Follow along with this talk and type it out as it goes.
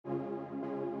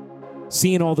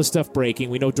seeing all the stuff breaking.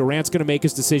 We know Durant's going to make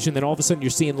his decision. Then all of a sudden,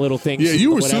 you're seeing little things. Yeah, you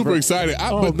were whatever. super excited.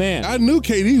 Man. I knew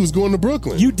KD was going to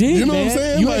Brooklyn. You did, You know man. what I'm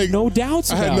saying? You had no doubts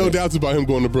about it. I had no doubts about him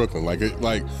going to Brooklyn. Like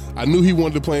I knew he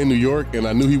wanted to play in New York, and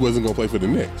I knew he wasn't going to play for the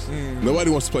Knicks.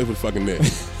 Nobody wants to play for the fucking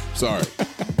Knicks. Sorry.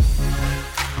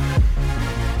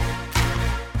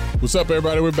 What's up,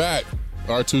 everybody? We're back.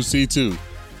 R2C2.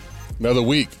 Another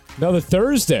week. Another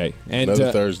Thursday.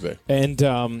 Another Thursday. And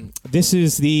this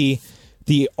is the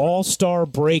All-Star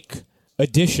break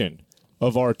edition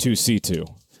of R2C2,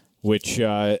 which,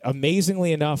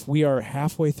 amazingly enough, we are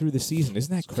halfway through the season.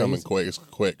 Isn't that crazy? Coming quick. It's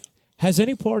quick. Has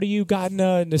any part of you gotten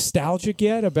nostalgic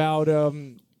yet about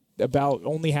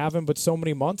only having but so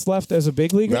many months left as a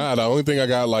big leaguer? Nah, the only thing I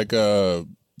got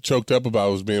choked up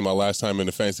about was being my last time in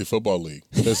the fantasy football league.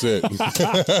 That's it.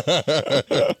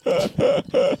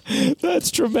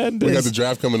 That's tremendous. We got the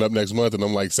draft coming up next month, and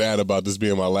I'm sad about this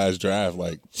being my last draft.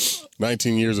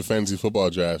 19 years of fantasy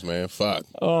football drafts, man. Fuck.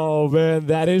 Oh man,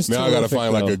 that is now terrific, I got to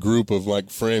find though. a group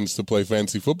of friends to play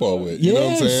fantasy football with. Yeah, You know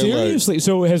what I'm saying? seriously.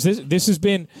 So has this has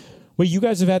been? Wait, you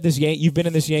guys have had this? You've been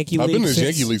in this Yankee league? I've been in this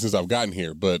since? Yankee league since I've gotten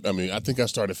here, but I think I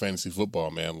started fantasy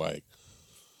football, man,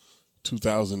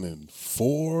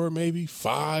 2004, maybe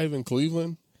 5 in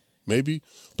Cleveland, maybe.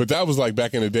 But that was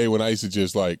back in the day when I used to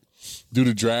just do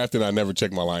the draft and I never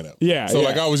checked my lineup. Yeah. So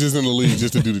yeah. I was just in the league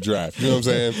just to do the draft. You know what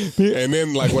I'm saying? And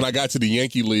then when I got to the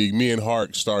Yankee league, me and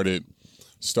Hark started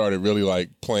really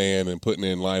playing and putting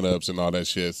in lineups and all that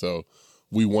shit. So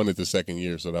we won it the second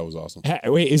year, so that was awesome.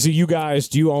 Wait, is it you guys?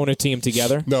 Do you own a team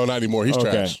together? No, not anymore. He's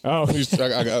trash. Oh, I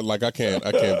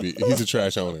can't be. He's a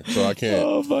trash owner, so I can't.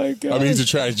 Oh my god. I mean, he's a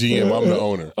trash GM. I'm the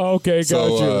owner. Okay,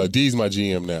 So gotcha. D's my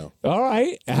GM now. All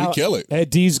right, We kill it.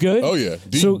 D's good. Oh yeah,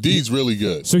 D's really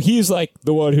good. So he's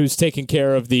the one who's taking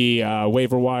care of the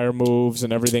waiver wire moves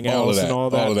and everything else and all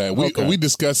that. All of that. We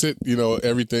discuss it.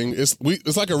 Everything. It's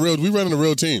like a real. We running a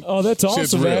real team. Oh, that's awesome,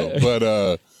 Shit's real. man.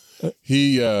 But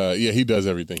he does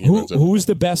everything. He runs everything. Who's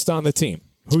the best on the team?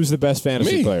 Who's the best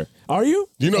fantasy Me. player? Are you?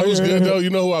 You know who's good though? You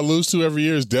know who I lose to every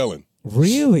year is Dylan.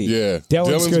 Really? Yeah,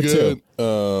 Dylan's good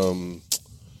too.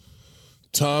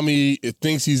 Tommy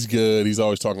thinks he's good. He's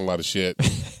always talking a lot of shit.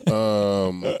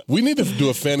 We need to do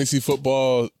a fantasy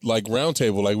football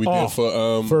roundtable like we did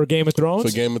for Game of Thrones.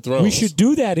 For Game of Thrones, we should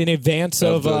do that in advance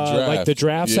of the draft. the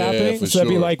drafts Yeah, happening. for So that'd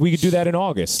be sure. we could do that in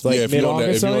August, if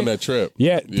mid-August. you're on that trip.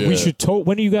 Yeah, we should.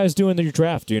 When are you guys doing your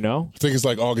draft? Do you know? I think it's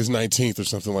August 19th or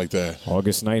something like that.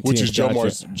 August 19th, which is Joe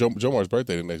gotcha. Mar's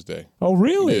birthday the next day. Oh,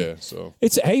 really? Yeah. So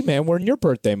hey man, we're in your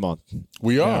birthday month.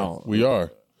 we are. Now, We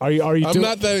are. Are you? I'm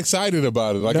not that excited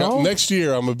about it. No? Next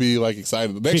year, I'm gonna be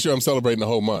excited. Next year, I'm celebrating the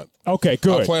whole month. Okay,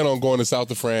 good. I plan on going to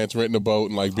south of France, renting a boat,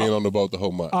 and being on the boat the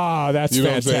whole month. Ah, that's you know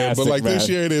fantastic. What I'm saying? But man. this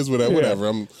year, it is whatever.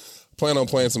 I'm plan on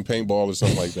playing some paintball or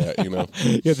something like that.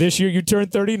 Yeah, this year you turn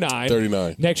 39.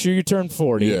 39. Next year you turn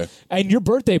 40. Yeah. And your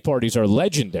birthday parties are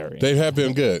legendary. They have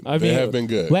been good. They have been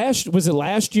good. Was it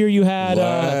last year you had?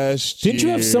 Didn't you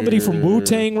have somebody from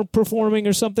Wu-Tang performing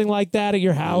or something like that at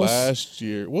your house? Last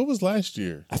year. What was last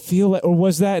year? I feel or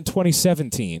was that in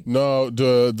 2017? No,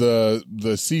 the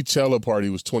Coachella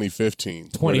party was 2015.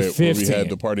 2015. Where we had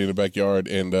the party in the backyard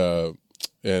and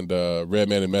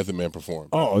Redman and Method Man performed.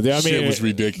 Oh, I mean, shit was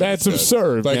ridiculous. That's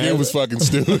absurd. Man. Man. It was fucking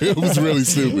stupid. It was really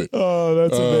stupid. Oh,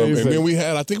 that's amazing. And then we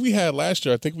had last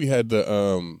year. I think we had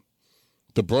the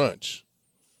brunch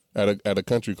at a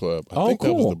country club. I think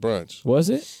that was the brunch. Was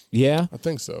it? Yeah. I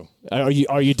think so. Are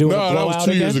you doing? No, a that was blowout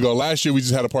 2 years again? ago. Last year we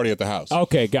just had a party at the house.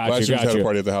 Okay, gotcha. Last year we had a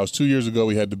party at the house. 2 years ago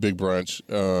we had the big brunch.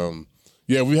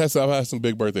 Yeah, I've had some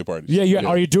big birthday parties. Yeah.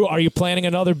 Are you planning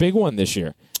another big one this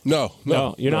year? No,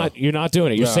 you're not. You're not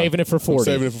doing it. You're saving it for 40. I'm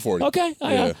saving it for 40. Okay.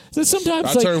 Yeah. So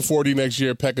sometimes I turn 40 next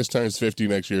year. Pekkas turns 50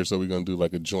 next year, so we're gonna do a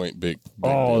joint big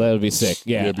Oh, deal. that would be sick.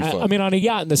 Yeah. It'd be fun. I mean, on a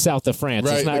yacht in the south of France,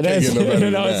 Right, it's not. it can't get no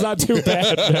better than it's that. not too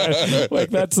bad.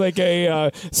 That's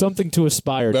a something to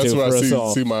aspire That's to where for I us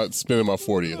all. see my spending my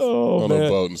 40th on man. a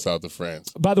boat in south of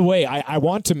France. By the way, I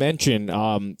want to mention,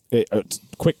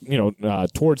 quick,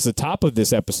 towards the top of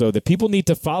this episode, that people need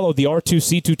to follow the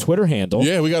R2C2 Twitter handle.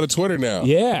 Yeah, we got a Twitter now.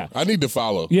 Yeah. I need to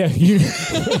follow. Yeah,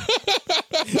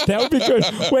 that would be good.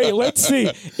 Wait, let's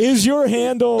see. Is your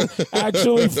handle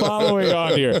actually following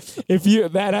on here?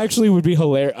 That actually would be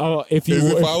hilarious. Oh, if you Is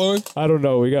it following? I don't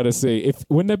know. We got to see.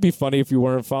 Wouldn't that be funny if you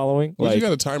weren't following? What you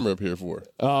got a timer up here for?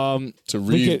 To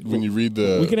read when you read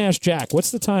the. We can ask Jack.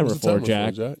 What's the timer What's the for, timer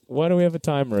Jack? for, Jack? Why do we have a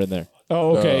timer in there?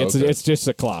 Oh, okay. okay. It's just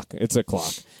a clock. It's a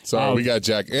clock. Sorry, we got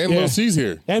Jack and Lil C's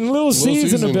here. And Lil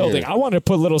C's in the building. here. I wanted to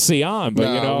put Lil C on, but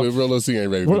Lil C ain't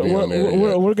ready to be on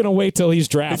there. we're gonna wait till he's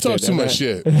He drafted. talks too much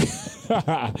shit.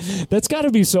 That's got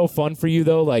to be so fun for you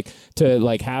though,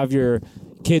 to have your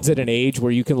kids at an age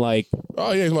where you can like.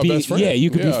 Oh yeah, he's my best friend. Yeah, you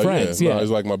could be friends. Yeah, No, he's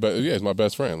like my best. Yeah, he's my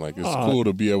best friend. Like it's cool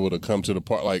to be able to come to the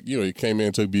park. Like he came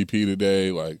in, took BP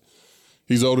today. Like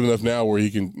he's old enough now where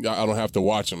he can. I don't have to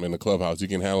watch him in the clubhouse. He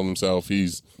can handle himself.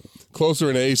 He's closer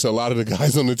in age to a lot of the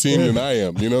guys on the team than I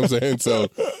am. You know what I'm saying? So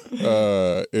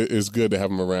it's good to have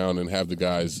him around and have the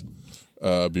guys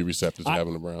be receptive to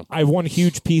having him around. I have one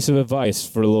huge piece of advice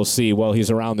for Lil C while he's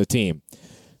around the team.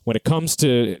 When it comes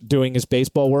to doing his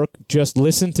baseball work, just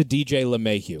listen to DJ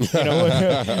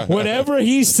LeMahieu. Whatever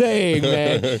he's saying,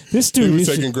 man. This dude he was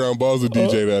taking ground balls with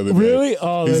DJ the other day. Really?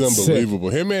 Oh, he's that's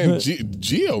unbelievable. Sick. Him and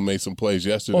Gio made some plays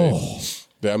yesterday.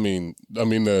 I mean,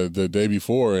 the day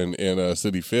before in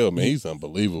Citi Field, man, he's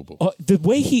unbelievable. The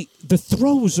way the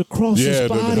throws across his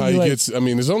body. How he gets. I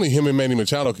mean, there's only him and Manny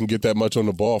Machado can get that much on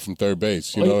the ball from third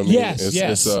base. You know what I mean?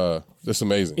 Yes, It's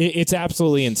amazing. It's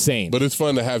absolutely insane. But it's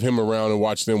fun to have him around and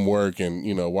watch them work and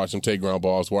watch him take ground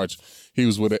balls. He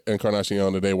was with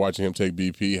Encarnacion today, watching him take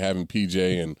BP, having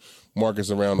PJ and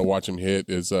Marcus around to watch him hit.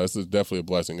 It's definitely a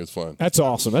blessing. It's fun. That's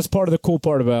awesome. That's part of the cool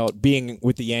part about being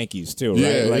with the Yankees too, right?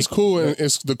 Yeah, it's cool, and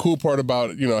it's the cool part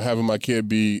about having my kid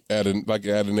be at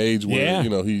an age where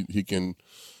he can.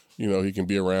 He can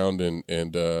be around and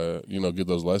get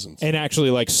those lessons. And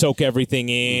actually, like, soak everything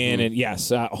in. And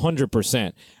yes,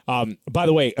 100%. By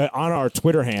the way, on our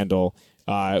Twitter handle,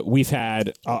 we've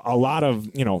had a lot of,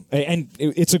 and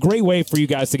it's a great way for you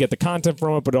guys to get the content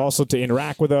from it, but also to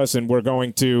interact with us. And we're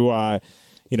going to,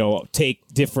 take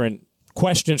different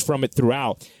questions from it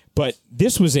throughout. But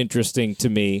this was interesting to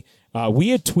me. We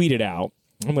had tweeted out,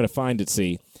 I'm going to find it,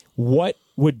 see, what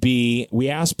would be, we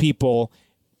asked people,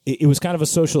 it was kind of a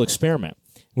social experiment.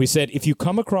 We said, if you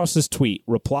come across this tweet,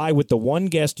 reply with the one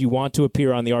guest you want to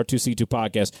appear on the R2C2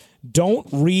 podcast. Don't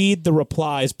read the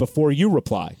replies before you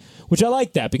reply, which I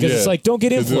like that because it's like, don't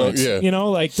get influenced,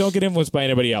 don't get influenced by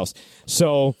anybody else.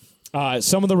 So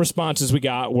some of the responses we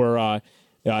got were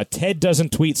Ted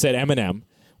Doesn't Tweet said Eminem,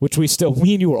 which me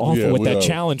and you were awful with that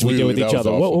challenge we did with each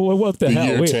other. What the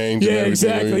hell? Year change and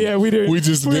exactly. Yeah, we did. We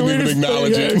just didn't even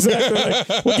acknowledge it. Exactly.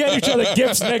 Like, we'll get each other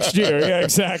gifts next year. Yeah,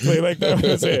 exactly. Like that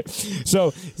was it. So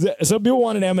some people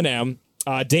wanted Eminem.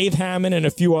 Dave Hammond and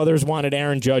a few others wanted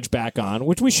Aaron Judge back on,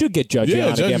 which we should get Judge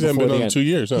on again before the end. 2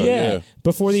 years, huh? Yeah,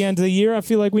 before the end of the year, I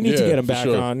feel like we need to get him back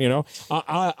on.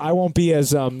 I won't be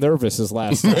as nervous as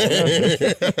last time.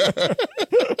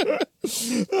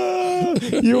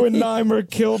 You and Neimer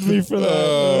killed me for that.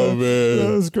 Oh, man.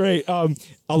 That was great. A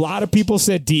lot of people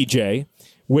said DJ,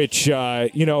 which,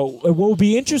 what would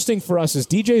be interesting for us is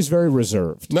DJ is very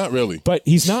reserved. Not really. But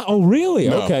he's not. Oh, really?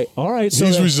 No. Okay. All right. So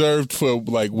he's reserved for,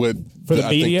 like, what for the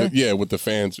media? What the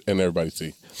fans and everybody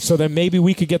see. So then maybe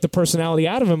we could get the personality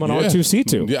out of him on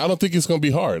R2C2. Yeah, I don't think it's going to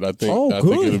be hard. I think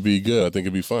it'll be good. I think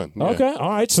it'll be fun. Yeah. Okay. All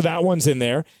right. So that one's in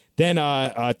there. Then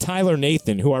Tyler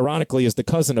Nathan, who ironically is the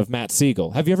cousin of Matt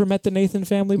Siegel. Have you ever met the Nathan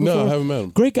family before? No, I haven't met them.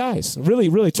 Great guys. Really,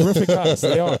 really terrific guys.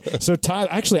 They are. So Tyler,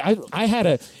 actually, I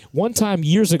had one time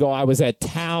years ago, I was at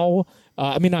Lavo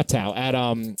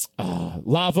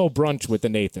brunch with the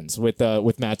Nathans, with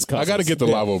Matt's cousins. I got to get the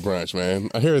Lavo brunch, man.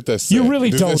 I hear that's sick. You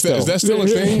really don't. Is that still a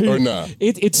thing or not?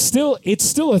 It's still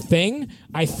a thing,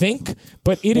 I think,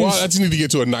 but it is. Well, I just need to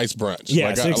get to a nice brunch.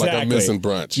 Yes, exactly. Like a missing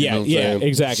brunch. You know what I'm saying?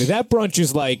 Exactly. That brunch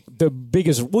is like the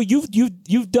biggest. Well, you've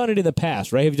done it in the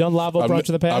past, right? Have you done Lavo brunch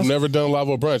in the past? I've never done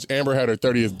Lavo brunch. Amber had her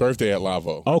 30th birthday at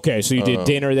Lavo. Okay, so you did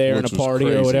dinner there and a party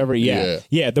or whatever. Yeah.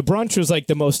 The brunch was like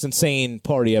the most insane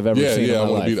party I've ever seen in my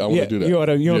life. I want to do that. You want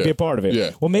to be a part of it.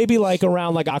 Yeah. Well, maybe like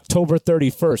around like October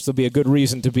 31st, there'll be a good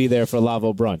reason to be there for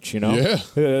Lavo brunch.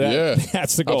 Yeah.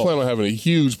 That's the goal. I plan on having a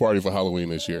huge party for Halloween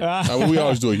this year. We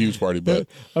always do a huge party, but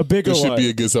a bigger one. It should one. be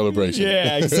a good celebration.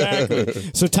 Yeah,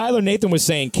 exactly. So Tyler Nathan was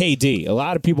saying KD. A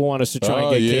lot of people want us to try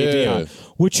and get KD on.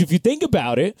 Which, if you think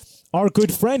about it, our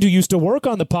good friend who used to work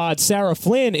on the pod, Sarah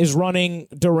Flynn, is running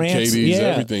Durant's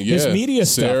everything. His media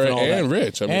Sarah stuff and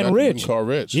Rich. Rich. Call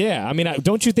Rich. Yeah, I mean,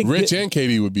 don't you think Rich and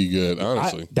KD would be good?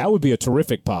 Honestly, that would be a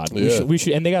terrific pod. Yeah. We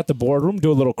should, and they got the boardroom,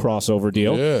 do a little crossover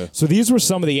deal. Yeah. So these were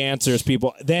some of the answers,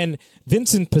 people. Then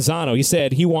Vincent Pisano, he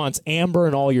said he wants Amber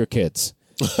and all your kids.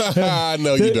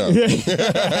 No, you don't.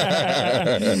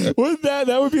 Wouldn't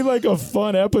that would be like a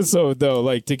fun episode though,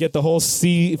 like to get the whole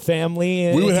C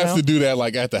family. We would have to do that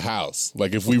like at the house,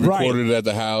 like if we recorded it at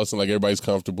the house and like everybody's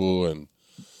comfortable and.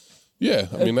 Yeah,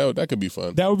 I mean that could be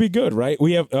fun. That would be good, right?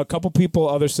 We have a couple people.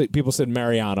 Other people said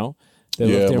Mariano. They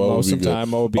lived there most of the time.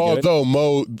 Mo would be good. Although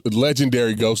Mo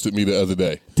legendary ghosted me the other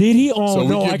day. Did he? Oh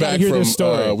no, I got to hear this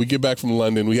story. We get back from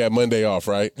London. We had Monday off,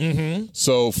 right? Mm-hmm.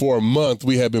 So for a month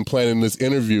we had been planning this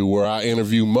interview where I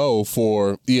interview Mo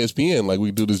for ESPN. Like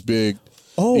we do this big.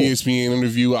 ESPN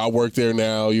interview. I work there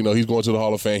now. You know, he's going to the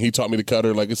Hall of Fame. He taught me to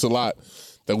cutter. Like, it's a lot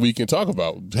that we can talk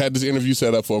about. Had this interview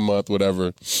set up for a month,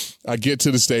 whatever. I get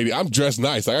to the stadium. I'm dressed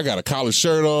nice. Like, I got a collared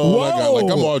shirt on.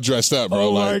 I'm all dressed up, bro.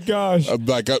 Oh, my gosh.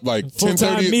 Like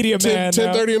Full-time 10:30 media man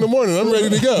 10:30 in the morning. I'm ready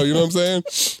to go. You know what I'm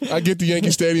saying? I get to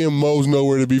Yankee Stadium. Mo's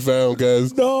nowhere to be found,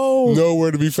 guys. Nowhere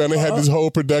to be found. They had this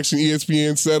whole production,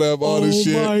 ESPN set up, all this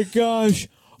shit. Oh, my gosh.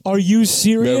 Are you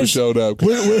serious? Never showed up.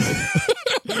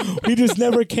 He just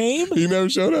never came? He never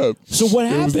showed up. So what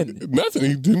happened? Nothing.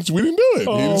 We didn't do it.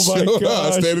 Oh, he didn't my show up.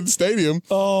 gosh. I stayed at the stadium.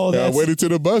 Oh, I waited till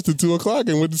the bus till 2:00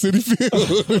 and went to Citi Field.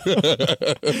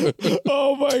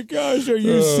 Oh, my gosh. Are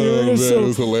you serious? Man, it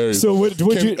was hilarious. So what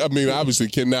you... I mean, obviously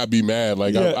cannot be mad.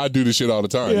 Like, Yeah. I do this shit all the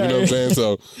time. Yeah, you know what I'm yeah. saying?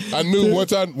 So I knew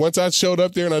once I showed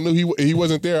up there and I knew he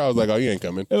wasn't there, I was like, oh, he ain't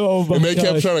coming. Oh, my And they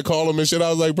kept gosh. trying to call him and shit. I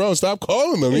was like, bro, stop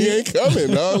calling him. He ain't coming.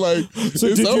 Dog. Like, So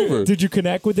it's over. Did you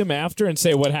connect with him after and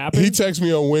say what happened? He texted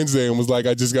me on Wednesday and was like,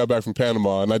 I just got back from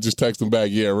Panama. And I just texted him back,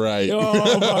 yeah, right.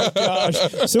 Oh, my gosh.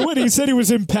 So what, he said he was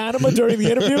in Panama during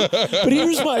the interview? But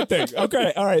here's my thing.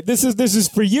 Okay, all right. This is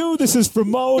for you. This is for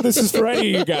Mo. This is for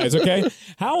any of you guys, okay?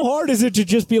 How hard is it to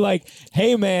just be like,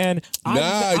 hey, man,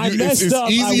 I messed up.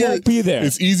 I won't be there.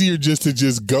 It's easier just to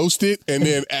just ghost it and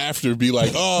then after be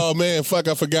like, oh, man, fuck,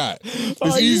 I forgot.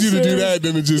 It's easier to do that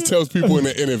than to just tell people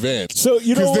in advance. So,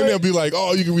 you know Because then what? they'll be like,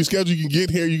 oh, you can reschedule, you can get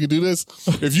here, you can do this.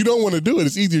 If you don't want to do it,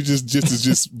 it's easier just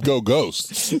to go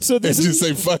ghost. So And this is... just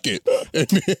say, fuck it.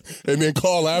 And then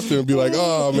call after and be like,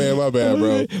 oh, man, my bad,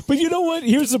 bro. But you know what?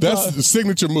 Here's the That's problem. the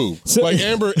signature move. So- Like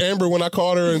Amber, when I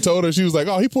called her and told her, she was like,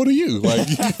 "Oh, he pulled a you." Like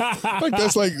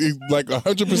that's like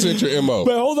 100% your MO.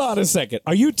 But hold on a second.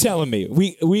 Are you telling me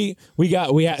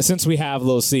since we have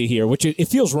Lil C here, which it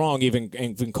feels wrong even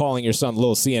calling your son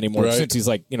Lil C anymore Right. since he's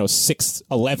like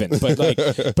 6'11". But like,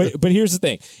 but here's the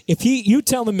thing: you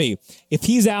telling me if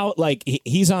he's out like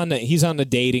he's on the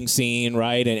dating scene,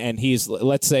 right? And he's,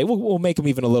 let's say we'll make him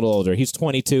even a little older. He's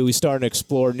 22. He's starting to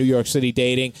explore New York City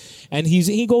dating, and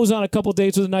he goes on a couple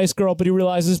dates with a nice girl, but he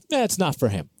realizes it's not for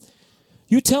him.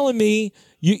 You telling me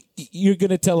you're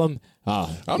gonna tell him?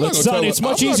 Look, son, it's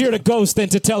much easier to ghost than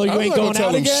to tell her you ain't going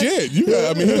out again. Shit. He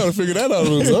got to figure that out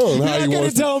on his own. You're how not he gonna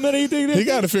wants tell him anything. He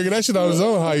got to figure that shit out on his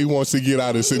own. How he wants to get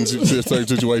out of certain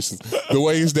situations. The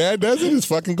way his dad does it is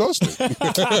fucking ghosting.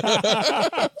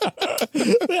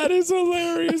 That is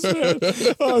hilarious, man.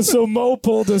 Oh, so Mo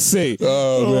pulled a C.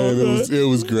 Oh man, it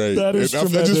was great. That is I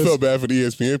tremendous. just felt bad for the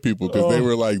ESPN people because they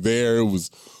were like there. It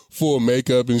was full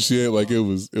makeup and shit. Like it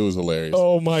was hilarious.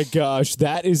 Oh my gosh,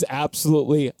 that is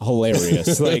absolutely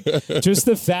hilarious. Like just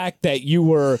the fact that you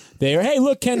were there. Hey,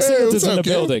 look, Ken Simmons is in the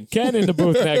building. Ken in the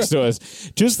booth next to us.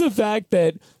 Just the fact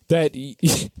that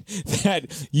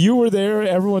you were there,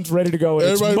 everyone's ready to go. And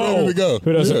Everybody it's Mo ready to go.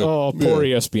 who doesn't. Yeah. Oh, poor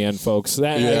ESPN folks.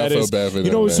 I felt bad for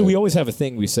them, So man. we always have a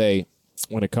thing we say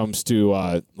when it comes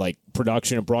to like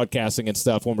production and broadcasting and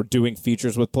stuff when we're doing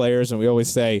features with players, and we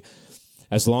always say,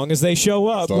 as long as they show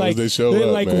up, As long as they show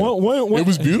up, like man. It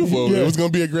was beautiful. Yeah. It was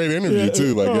going to be a great interview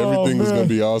too. Like everything was going to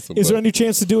be awesome. Is but there any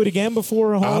chance to do it again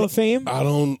before a Hall of Fame? I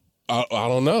don't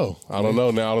know. I don't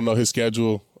know now. I don't know his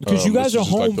schedule Because you guys this are is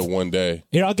just home like the one day.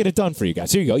 Here, I'll get it done for you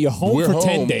guys. Here you go. You're home We're for home,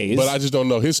 10 days. but I just don't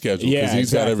know his schedule because Yeah,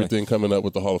 he's got exactly. everything coming up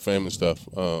with the Hall of Fame and stuff.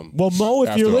 Well, Mo, if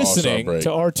after you're the All-Star listening break. to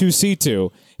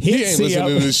R2C2, He ain't listening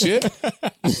to up. this shit.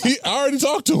 I already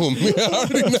talked to him. I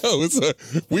already know.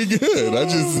 We good. I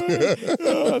just.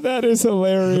 Oh, that is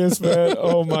hilarious, man.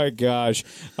 Oh, my gosh.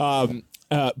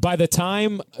 By the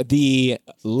time the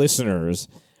listeners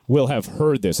will have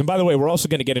heard this, and by the way, we're also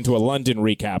going to get into a London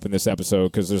recap in this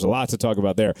episode because there's a lot to talk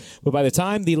about there. But by the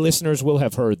time the listeners will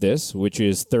have heard this, which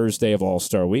is Thursday of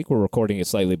All-Star Week, we're recording it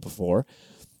slightly before,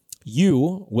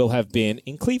 you will have been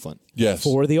in Cleveland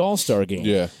for the All-Star game.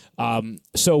 Yeah.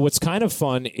 So what's kind of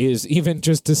fun is even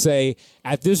just to say,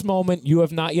 at this moment, you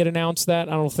have not yet announced that,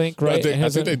 I don't think, right? I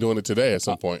think they're doing it today at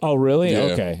some point. Oh, really? Yeah.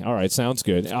 Okay. All right. Sounds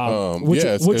good. Yeah,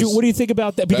 What do you think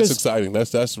about that? That's exciting.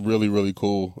 That's really, really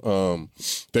cool.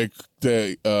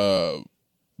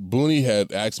 Booney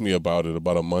had asked me about it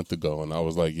about a month ago, and I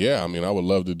was like, yeah, I mean, I would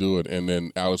love to do it. And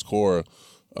then Alex Cora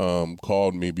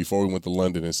called me before we went to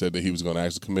London and said that he was going to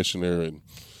ask the commissioner and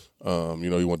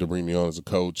he wanted to bring me on as a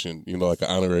coach and, like an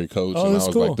honorary coach. Oh, and I that's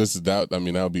was cool. like, that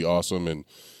would be awesome. And,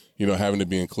 having to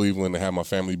be in Cleveland and have my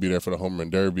family be there for the Home Run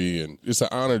Derby. And it's an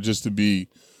honor just to be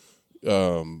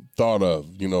thought of,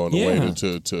 in a way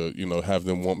to have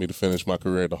them want me to finish my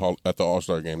career at the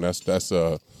All-Star game.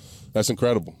 That's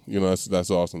incredible.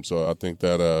 That's awesome. So I think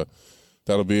that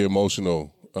that'll be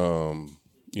emotional.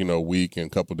 week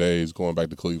and couple days going back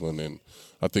to Cleveland, and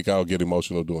I think I'll get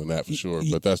emotional doing that for sure.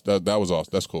 But that was awesome.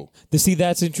 That's cool. See,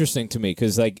 that's interesting to me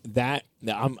because like that.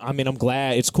 I'm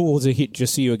glad it's cool to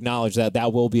just see you acknowledge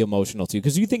that will be emotional to you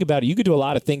because you think about it, you could do a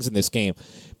lot of things in this game,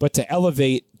 but to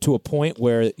elevate to a point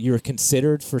where you're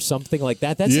considered for something like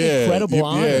that's an incredible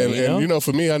honor. And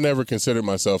for me, I never considered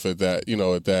myself at that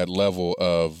at that level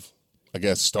of, I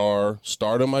guess,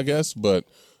 stardom, I guess, but.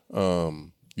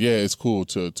 It's cool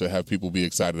to have people be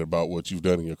excited about what you've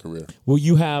done in your career. Well,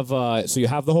 you have you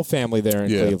have the whole family there in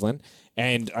Cleveland,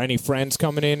 and any friends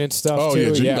coming in and stuff. Oh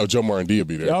too? Yeah, Joe Martin D will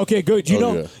be there. Okay, good.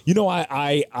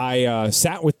 I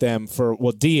sat with them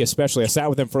D especially. I sat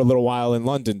with them for a little while in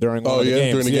London during one of the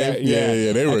games. During the game.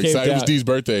 Yeah. They were excited. It was D's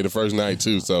birthday the first night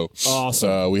too, so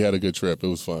awesome. We had a good trip. It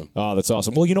was fun. Oh, that's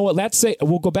awesome. Well, you know what?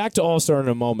 We'll go back to All-Star in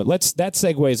a moment. That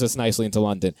segues us nicely into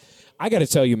London. I got to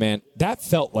tell you, man, that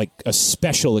felt like a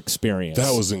special experience.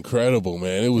 That was incredible,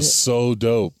 man. It was so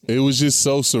dope. It was just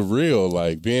so surreal,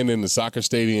 like being in the soccer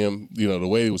stadium, the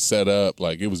way it was set up,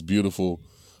 like it was beautiful.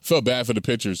 Felt bad for the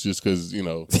pitchers just because,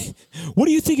 What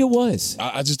do you think it was?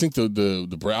 I just think I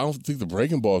don't think the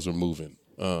breaking balls are moving.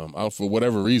 For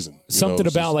whatever reason. Something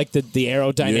about like the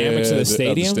aerodynamics of the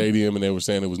stadium? Of the stadium, and they were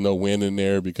saying there was no wind in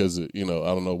there because, I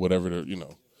don't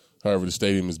know, however the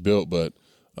stadium is built, but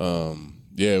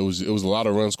it was a lot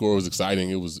of run score. It was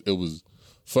exciting. It was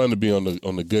fun to be on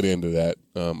the good end of that.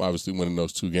 Obviously, winning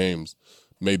those 2 games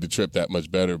made the trip that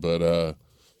much better. But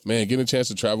man, getting a chance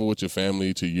to travel with your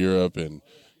family to Europe and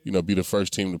be the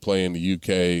first team to play in the UK,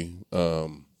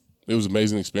 it was an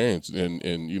amazing experience.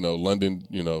 And London,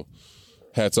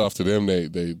 hats off to them. They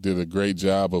did a great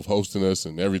job of hosting us,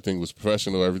 and everything was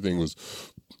professional. Everything was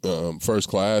first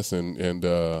class, and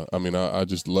I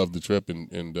just loved the trip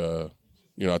and.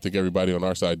 I think everybody on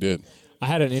our side did. I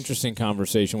had an interesting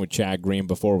conversation with Chad Green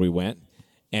before we went.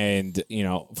 And,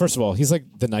 first of all, he's like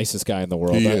the nicest guy in the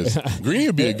world. He is. Green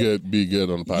would be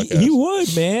good on the podcast. He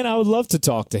would, man. I would love to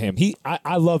talk to him.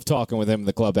 I love talking with him in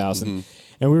the clubhouse. And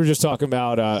we were just talking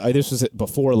about, this was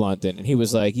before London. And he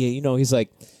was like, he's like,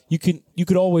 you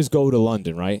could always go to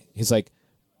London, right? He's like,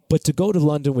 but to go to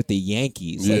London with the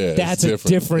Yankees, that's a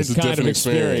different kind of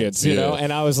experience, you know?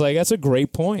 And I was like, that's a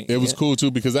great point. It was cool, too,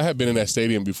 because I had been in that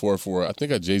stadium before for, I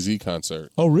think, a Jay-Z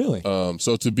concert. Oh, really?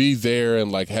 So to be there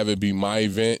and, like, have it be my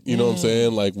event, you know what I'm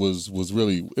saying, like, was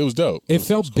really, it was dope. It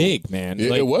felt big, man.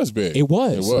 It was big. It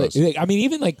was. I mean,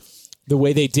 even, like, the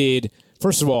way they did,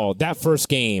 first of all, that first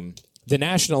game, the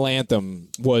national anthem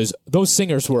those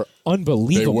singers were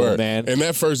unbelievable, man. And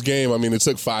that first game, I mean, it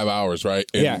took 5 hours, right?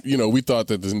 And, we thought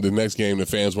that the next game the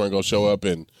fans weren't going to show up,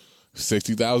 and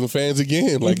 60,000 fans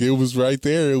again. Like, it was right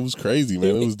there. It was crazy,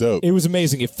 man. It was dope. It was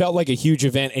amazing. It felt like a huge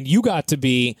event, and you got to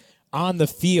be on the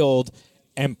field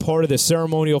and part of the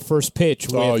ceremonial first pitch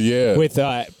with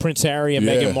Prince Harry and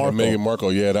Meghan Markle. And Meghan Markle,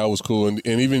 that was cool. And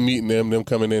even meeting them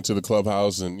coming into the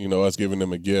clubhouse and, us giving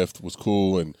them a gift was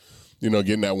cool. And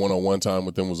getting that one-on-one time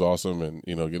with them was awesome, and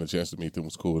getting a chance to meet them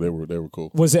was cool. They were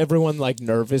cool. Was everyone like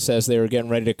nervous as they were getting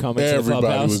ready to come into the clubhouse?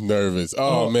 Everybody was nervous.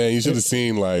 Oh man, you should have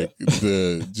seen like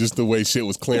the way shit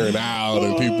was clearing out,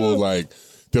 and people like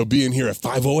they'll be in here at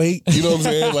 5:08. You know what I'm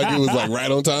saying? Like it was like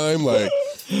right on time. Like,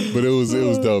 but it was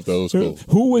dope though. It was cool.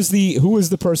 Who was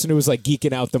the person who was like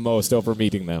geeking out the most over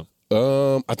meeting them?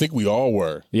 I think we all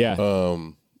were. Yeah.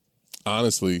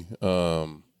 Honestly.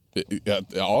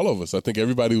 All of us. I think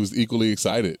everybody was equally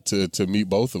excited to meet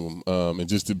both of them, and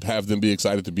just to have them be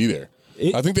excited to be there.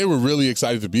 I think they were really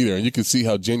excited to be there, and you could see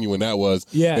how genuine that was,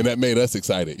 and that made us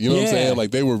excited. You know what I'm saying?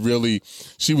 Like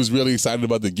she was really excited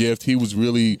about the gift. He was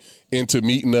really into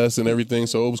meeting us and everything,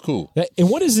 so it was cool. And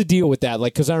what is the deal with that?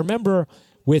 Like, because I remember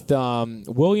with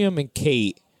William and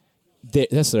Kate,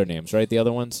 that's their names, right? The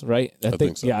other ones, right? I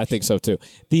think so. Yeah, I think so too.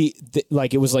 The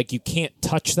like it was like you can't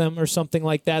touch them or something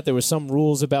like that. There was some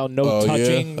rules about no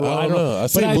touching. Yeah. I don't know. I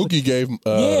see Mookie gave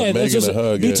Megan a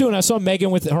hug. Me too, and I saw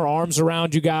Megan with her arms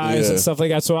around you guys and stuff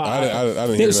like that. So I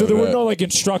didn't hear so there were no like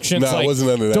instructions. No, like, it wasn't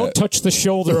under that. Don't touch the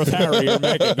shoulder of Harry or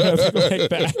Megan. Like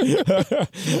that.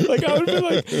 Like I would be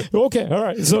like, okay, all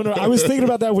right. So no, I was thinking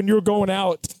about that when you were going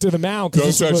out to the mound.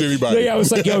 Don't touch anybody. Yeah, I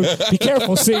was like, yo, be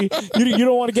careful. See, you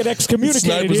don't want to get excommunicated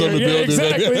here. The building,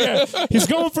 exactly. Yeah, he's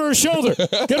going for his shoulder.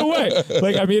 Get away!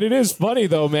 Like, I mean, it is funny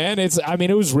though, man.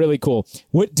 It was really cool.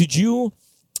 What did you?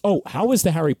 Oh, how was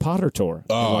the Harry Potter tour?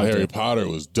 Oh, Harry Potter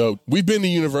was dope. We've been to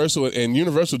Universal, and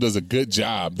Universal does a good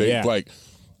job. They like.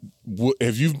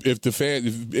 If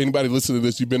anybody listening to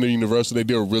this, you've been to Universal, they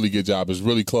do a really good job. It's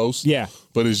really close. Yeah.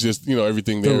 But it's just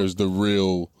everything there is the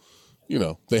real. you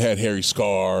know, they had Harry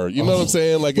Scar. You know what I'm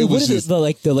saying? Like, Wait, it was what just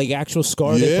is the actual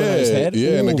scar they put on his head?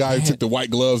 yeah. And the Ooh, guy man. took the white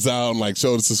gloves out and like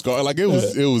showed us the scar. Like, it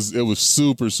was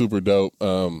super super dope.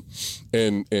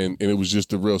 And it was just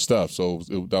the real stuff. So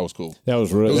that was cool. That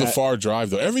was really. It was a far drive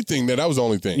though. Everything that was the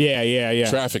only thing. Yeah.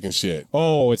 Traffic and shit.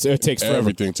 Oh, it takes forever.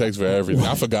 Everything takes for everything.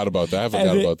 I forgot about that.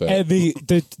 And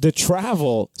the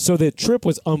travel. So the trip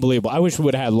was unbelievable. I wish we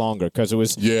would have had longer because it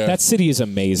was. Yeah. That city is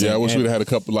amazing. Yeah, I wish and, we'd have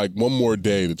had one more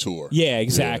day to tour. Yeah,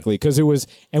 exactly. Because it was,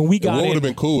 and we got. What would have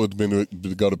been cool would have been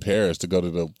to go to Paris to go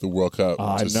to the World Cup.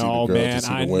 I to see the know, girls, man. to see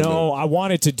the I women. know. I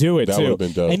wanted to do it That too. would have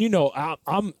been dope. And you know,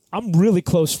 I'm really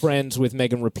close friends with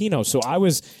Megan Rapinoe, so I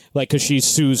was like, because she's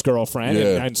Sue's girlfriend,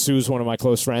 Yeah. and Sue's one of my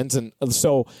close friends, and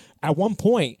so at one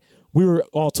point we were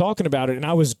all talking about it, and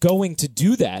I was going to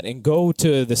do that and go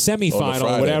to the semifinal or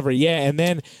Friday. whatever. Yeah, and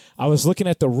then I was looking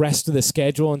at the rest of the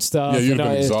schedule and stuff. Yeah, you'd and have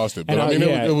been exhausted. But I mean,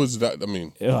 it was that. I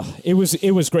mean, it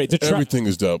was great. The everything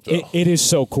is dope though. it is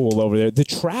so cool over there. The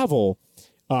travel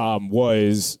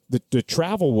was the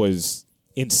travel was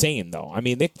insane though. I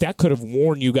mean, that could have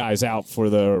worn you guys out for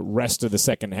the rest of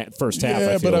the first half.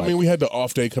 Yeah, but like. I mean, we had the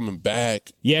off day coming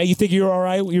back. Yeah, you think you were all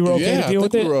right? You were okay Yeah, to deal I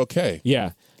with think it? we were okay.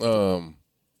 Yeah.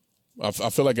 I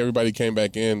feel like everybody came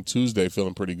back in Tuesday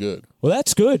feeling pretty good. Well,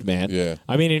 that's good, man. Yeah.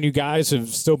 I mean, and you guys have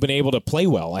still been able to play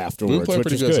well afterwards. We played which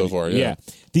pretty is good so far, yeah.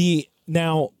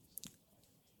 Now,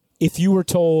 if you were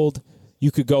told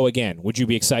you could go again, would you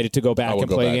be excited to go back I would and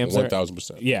go play back games there?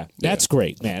 1,000%. Yeah, that's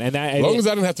great, man. And that, As long as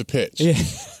I didn't have to pitch. Yeah.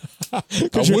 I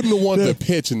wouldn't have wanted to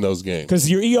pitch in those games.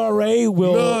 Because your ERA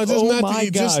will. No, just oh not my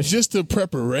gosh! just the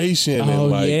preparation Oh,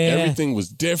 and like yeah. everything was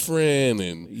different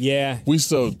and Yeah, we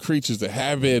so creatures of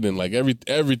habit and like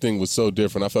everything was so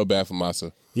different. I felt bad for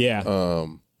Masa. yeah.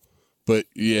 But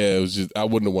yeah, it was just I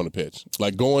wouldn't have wanted to pitch.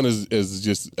 Like going as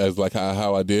just as like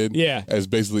how I did. Yeah. As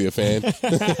basically a fan.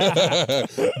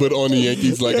 But on the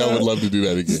Yankees, like I would love to do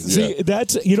that again. See, Yeah.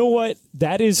 that's you know what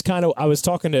that is kind of. I was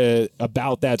talking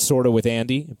about that sort of with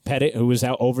Andy Pettit, who was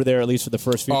out over there at least for the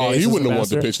first few Oh, days. he as wouldn't the have wanted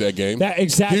to master. pitch that game.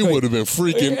 Exactly. He would have been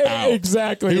freaking out.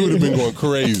 Exactly. He would have been going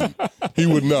crazy. He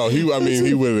would know. He would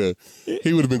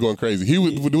have been going crazy.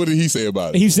 What did he say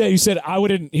about it? He said I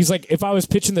wouldn't. He's like, if I was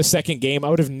pitching the second game, I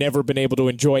would have never been able to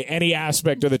enjoy any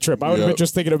aspect of the trip. I would have been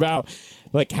just thinking about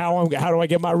like how do I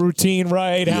get my routine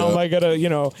right? How am I gonna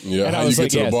Yeah, And how I you was get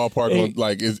like, to yes. the ballpark,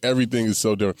 like everything is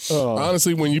so different.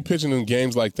 Honestly, when you're pitching in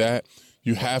games like that,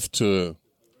 you have to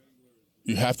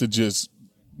just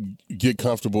get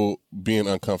comfortable being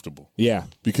uncomfortable. Yeah,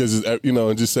 because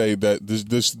and just say that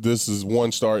this is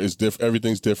one start is different,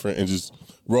 everything's different, and just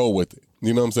roll with it.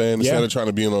 You know what I'm saying? Instead of trying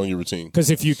to be on your routine. because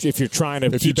if you're trying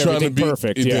to keep everything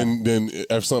perfect, then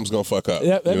if something's gonna fuck up.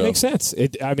 Yeah, that makes sense.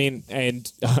 I mean,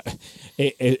 and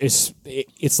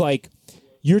it's like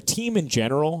your team in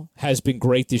general has been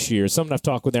great this year. Something I've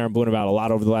talked with Aaron Boone about a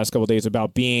lot over the last couple of days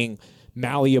about being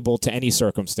malleable to any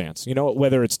circumstance.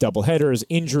 Whether it's doubleheaders,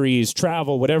 injuries,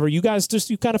 travel, whatever. You guys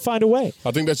you kind of find a way.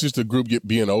 I think that's just the group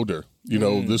being older.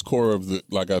 This core of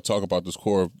like I talk about, this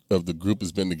core of the group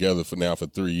has been together for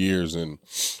 3 years, and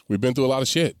we've been through a lot of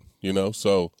shit.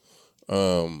 So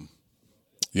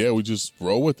yeah, we just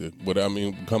roll with it. But I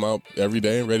mean, come out every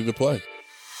day and ready to play.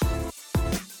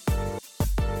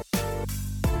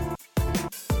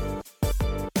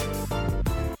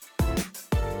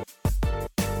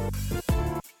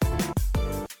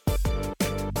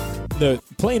 The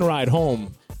plane ride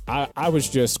home, I was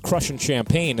just crushing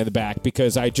champagne in the back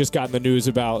because I just gotten the news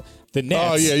about the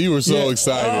Nets. Oh yeah, you were so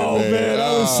excited. Oh man,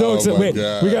 I was so excited. Wait,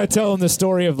 God. we got to tell them the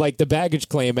story of like the baggage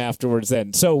claim afterwards.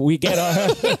 Then, so we get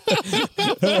off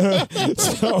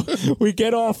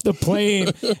the plane,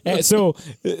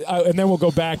 and then we'll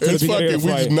go back to It's the beginning fucking. of the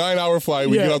We flight. just 9-hour flight.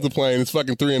 We Yeah. get off the plane. It's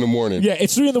fucking 3 a.m. Yeah,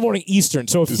 it's 3 a.m. Eastern,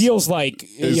 so it feels like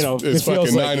it's it fucking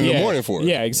feels like 9 a.m. for us.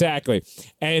 Yeah, exactly.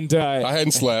 And I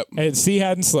hadn't slept. and C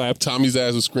hadn't slept. Tommy's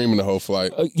ass was screaming the whole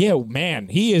flight. Yeah, man,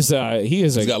 he's got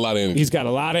a lot of energy. He's got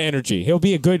a lot of energy. He'll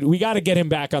be a good. We got to get him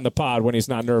back on the pod when he's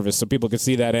not nervous, so people can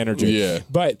see that energy. Yeah.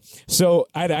 But so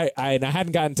I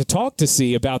hadn't gotten to talk to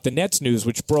C about the Nets news,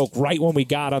 which broke right when we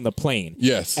got on the plane.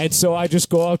 Yes. And so I just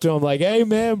go up to him like, "Hey,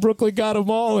 man, Brooklyn got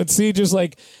them all," and C just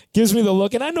like gives me the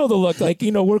look, and I know the look, like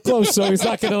we're close, so he's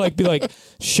not gonna like be like,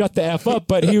 "Shut the f up,"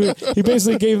 but he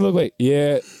basically gave the look like,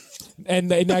 "Yeah."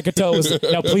 And I could tell it was,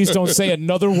 now please don't say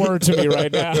another word to me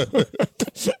right now.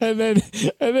 and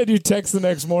then you text the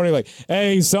next morning like,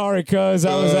 "Hey, sorry, cuz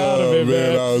I was out of it,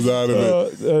 man. I was out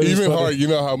of it." Even funny. Hart, you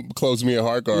know how close me and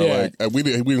Hart are. Yeah. Like we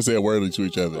didn't say a word to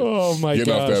each other. Oh my god!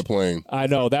 Getting off that plane. I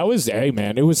know that was. Hey,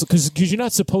 man, it was because you're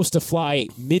not supposed to fly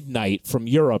midnight from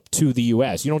Europe to the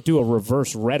U.S. You don't do a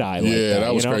reverse red eye. Like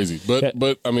That was you know? crazy.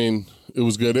 But I mean, it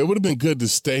was good. It would have been good to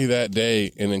stay that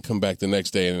day and then come back the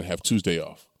next day and then have Tuesday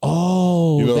off.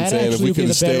 Oh, You know what I'm that saying? If actually we would be could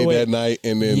have the better stayed way. that night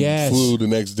and then Yes. flew the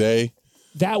next day.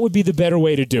 That would be the better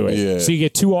way to do it. Yeah. So you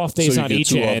get 2 off days So you on get each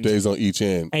 2 end. off days on each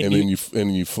end, And and you- then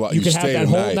you fly. You could have stay that a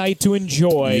whole night to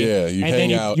enjoy. Yeah, you and hang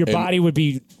then out your and- body would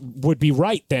be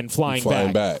right then flying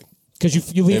back. because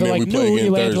you leave And at then like we play noon. again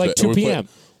You land at Thursday. like 2 And p.m.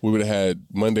 We would have had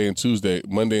Monday and Tuesday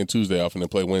off, and then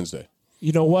play Wednesday.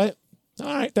 You know what? All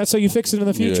right, that's how you fix it in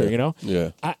the future. Yeah, You know.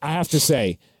 yeah. I have to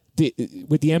say,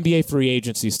 with the NBA free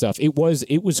agency stuff, it was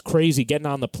crazy getting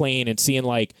on the plane and seeing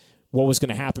like what was going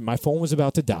to happen. My phone was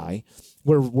about to die.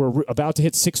 We're about to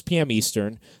hit 6 p.m.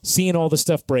 Eastern, seeing all the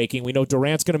stuff breaking. We know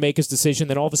Durant's going to make his decision.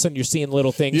 Then all of a sudden, you're seeing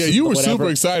little things. Yeah, you were whatever. super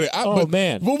excited. Oh,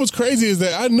 man. What was crazy is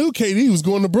that I knew KD was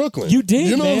going to Brooklyn. You did,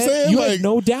 You know man. what I'm saying? You like, had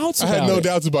no doubts I had about no it.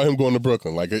 doubts about him going to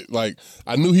Brooklyn. Like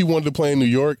I knew he wanted to play in New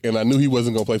York, and I knew he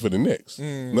wasn't going to play for the Knicks.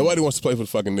 Nobody wants to play for the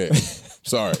fucking Knicks.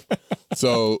 Sorry.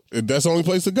 So that's the only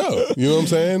place to go. You know what I'm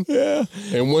saying? Yeah.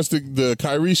 And once the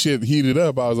Kyrie shit heated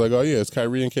up, I was like, oh yeah, it's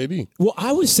Kyrie and KD. Well,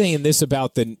 I was saying this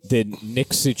about the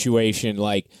Knicks situation.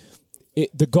 Like,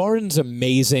 the Garden's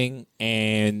amazing,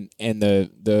 and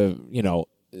the you know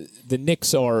the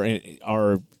Knicks are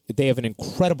they have an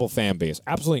incredible fan base,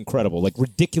 absolutely incredible, like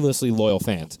ridiculously loyal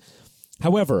fans.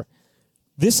 However,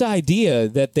 this idea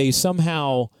that they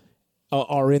somehow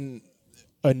are in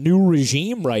a new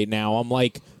regime right now, I'm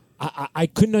like, I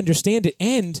couldn't understand it.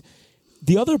 And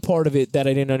the other part of it that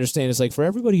I didn't understand is like for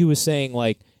everybody who was saying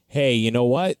like, hey, you know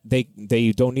what? They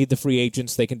don't need the free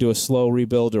agents. They can do a slow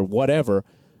rebuild or whatever.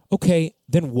 Okay,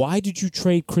 then why did you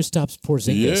trade Kristaps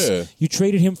Porzingis? Yeah. You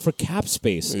traded him for cap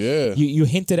space. Yeah. You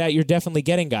hinted at you're definitely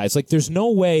getting guys. Like there's no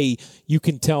way you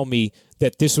can tell me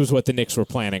that this was what the Knicks were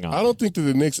planning on. I don't think that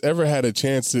the Knicks ever had a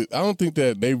chance to. I don't think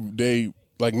that they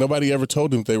like nobody ever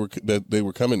told them that they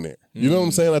were coming there. You know what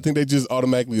I'm saying? I think they just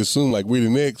automatically assumed like we the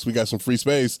Knicks, we got some free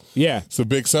space. Yeah. It's a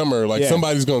big summer. Like Yeah.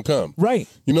 somebody's gonna come. Right.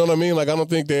 You know what I mean? Like I don't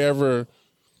think they ever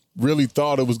really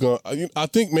thought it was going to. I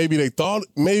think maybe they thought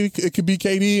maybe it could be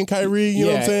KD and Kyrie, you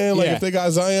know what I'm Yeah, saying? Like yeah. if they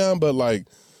got Zion, but like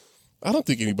I don't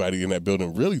think anybody in that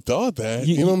building really thought that.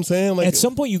 You know what I'm saying? Like At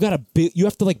some point, you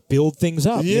have to like build things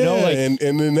up. yeah, You know, like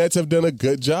and the Nets have done a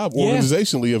good job Yeah.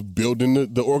 organizationally of building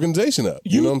the organization up.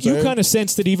 You know what I'm saying? You kind of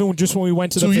sensed it even just when we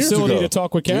went to the 2 years facility ago. to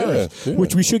talk with Karras, Yeah, yeah.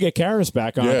 which we should get Karras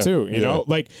back on Yeah, too. You know,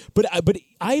 like, but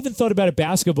I even thought about it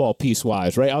basketball piece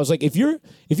wise, right? I was like, if you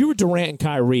were Durant and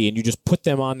Kyrie and you just put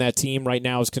them on that team right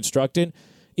now as constructed,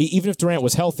 even if Durant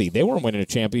was healthy, they weren't winning a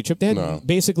championship. They had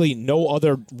basically no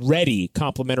other ready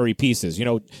complementary pieces. You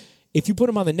know, if you put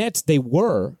them on the Nets, they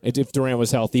were, if Durant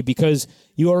was healthy, because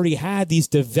you already had these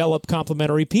developed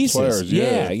complementary pieces. Players,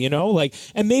 yeah. You know, like,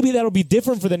 and maybe that'll be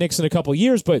different for the Knicks in a couple of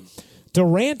years, but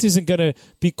Durant isn't going to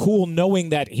be cool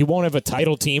knowing that he won't have a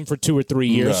title team for 2 or 3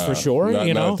 years for sure. Not,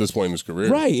 you know, not at this point in his career.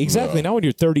 right? Exactly. No. Not when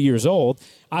you're 30 years old.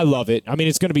 I love it. I mean,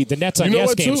 it's going to be the Nets on You know Yes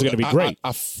what, games too? are going to be great.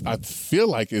 I feel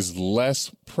like it's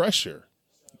less pressure.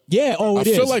 Yeah. Oh, I it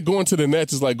is. feel like going to the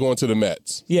Nets is like going to the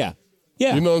Mets. Yeah.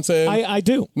 Yeah. You know what I'm saying? I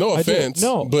do. No I do. offense.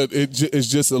 No. But it's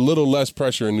just a little less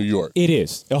pressure in New York. It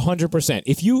is 100%.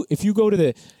 If you go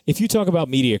to if you talk about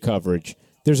media coverage,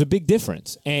 there's a big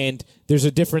difference, and there's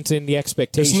a difference in the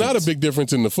expectations. It's not a big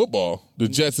difference in the football, the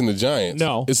Jets and the Giants.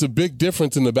 No. It's a big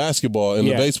difference in the basketball and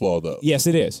Yeah. the baseball, though. Yes,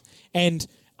 it is. And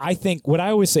I think what I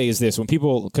always say is this: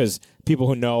 because people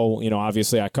who know, you know,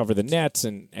 obviously I cover the Nets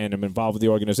and I'm involved with the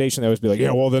organization, they always be like,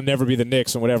 yeah, well, they'll never be the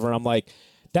Knicks and whatever. And I'm like,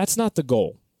 that's not the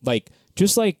goal. Like,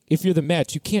 just like if you're the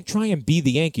Mets, you can't try and be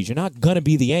the Yankees. You're not gonna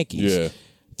be the Yankees. Yeah.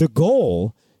 The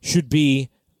goal should be,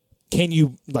 can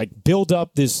you like build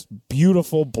up this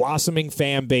beautiful blossoming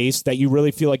fan base that you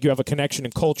really feel like you have a connection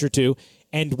and culture to,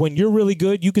 and when you're really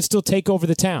good, you can still take over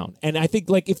the town. And I think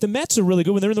like if the Mets are really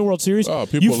good when they're in the World Series, Oh,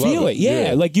 people you love feel it. it. Yeah,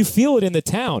 Yeah. like you feel it in the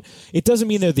town. It doesn't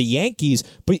mean they're the Yankees,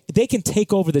 but they can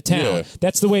take over the town. Yeah.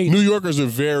 That's the way. New Yorkers are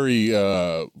very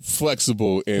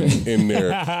flexible in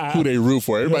their who they root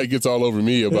for. Everybody gets all over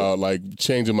me about like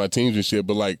changing my teams and shit,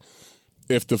 but like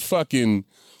if the fucking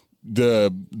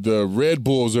the Red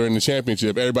Bulls are in the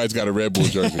championship, everybody's got a Red Bull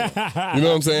jersey. You know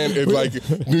what I'm saying? It's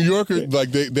like New Yorker, like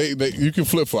they you can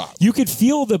flip flop. You could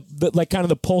feel the like kind of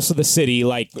the pulse of the city.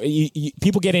 Like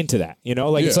people get into that, you know.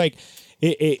 Like it's Yeah.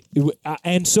 like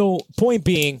and so point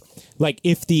being, like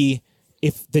if the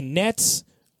Nets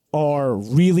are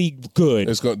really good.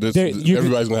 Everybody's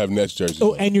going to have Nets jerseys.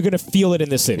 Oh, and you're going to feel it in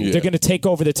the city. Yeah. They're going to take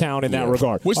over the town in that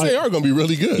regard. Which they are going to be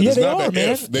really good. Yeah, it's they not are,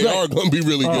 man. If. They are going to be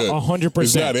really good. 100%.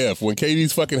 It's not if. When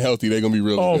KD's fucking healthy, they're going to be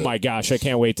really good. Oh, my gosh. I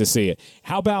can't wait to see it.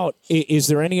 How about, is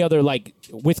there any other, like,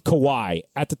 with Kawhi,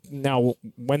 now,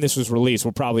 when this was released,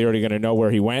 we're probably already going to know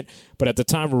where he went, but at the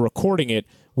time we're recording it,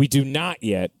 we do not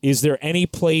yet. Is there any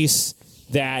place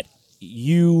that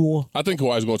I think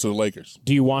Kawhi's going to the Lakers.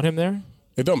 Do you want him there?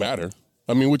 It don't matter.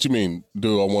 I mean, what you mean?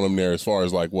 Do I want him there as far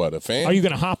as like what, a fan? Are you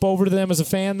going to hop over to them as a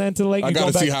fan then to the Lakers? I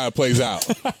got to see how it plays out.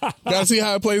 I got to see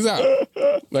how it plays out.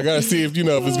 I got to see if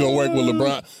if it's going to work with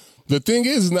LeBron. The thing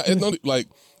is, it's not like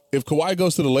if Kawhi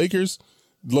goes to the Lakers,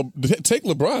 take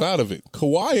LeBron out of it.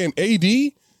 Kawhi and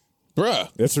AD,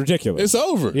 bruh, that's ridiculous. It's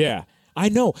over. Yeah, I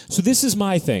know. So this is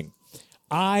my thing.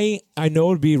 I know it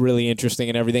would be really interesting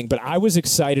and everything, but I was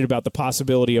excited about the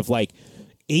possibility of like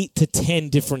 8 to 10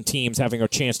 different teams having a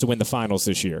chance to win the finals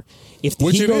this year.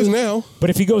 Which it is now. But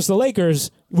if he goes to the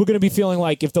Lakers, we're going to be feeling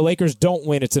like if the Lakers don't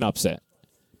win, it's an upset.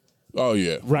 Oh,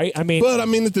 yeah. Right? But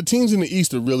if the teams in the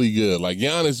East are really good, like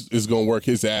Giannis is going to work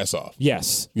his ass off.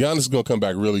 Yes. Giannis is going to come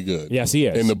back really good. Yes, he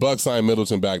is. And the Bucks sign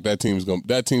Middleton back, that team's going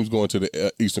to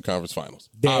the Eastern Conference Finals.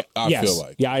 I feel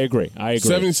like. Yeah, I agree.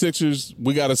 76ers,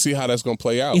 we got to see how that's going to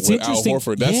play out with Al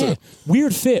Horford. That's a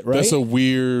weird fit, right? That's a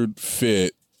weird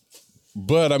fit.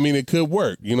 But, it could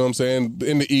work. You know what I'm saying?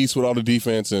 In the East with all the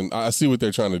defense, and I see what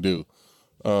they're trying to do.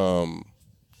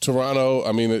 Toronto,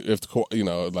 if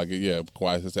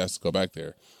Kawhi has to go back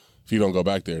there. If you don't go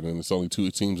back there, then it's only 2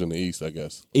 teams in the East, I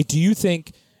guess. Do you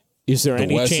think, is there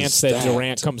any chance that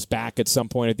Durant comes back at some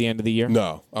point at the end of the year?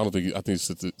 No, I don't think. I think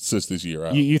it sits this year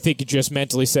out. You think he just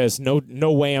mentally says,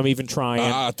 no way I'm even trying?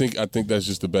 I think that's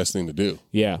just the best thing to do.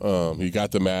 Yeah. He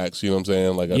got the max, you know what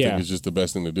I'm saying? I think it's just the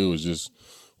best thing to do is just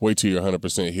wait till you're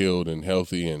 100% healed and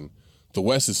healthy. And the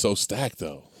West is so stacked,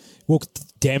 though. Well,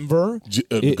 Denver,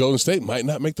 Golden State might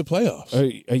not make the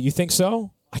playoffs. You think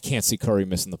so? I can't see Curry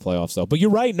missing the playoffs, though. But you're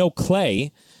right, no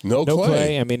Clay. No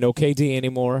Clay. No KD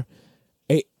anymore.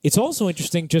 It's also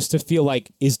interesting just to feel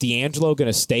like, is D'Angelo going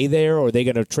to stay there, or are they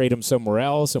going to trade him somewhere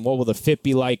else? And what will the fit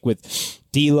be like with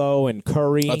D'Lo and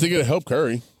Curry? I think it'll help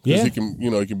Curry because he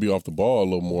can be off the ball a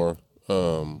little more.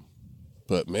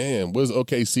 But man, what's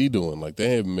OKC doing? Like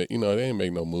they ain't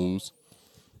make no moves.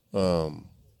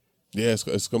 Yeah, it's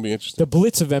going to be interesting. The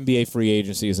blitz of NBA free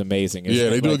agency is amazing. Yeah,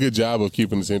 they do a good job of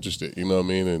keeping us interested. You know what I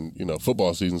mean? And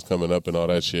football season's coming up and all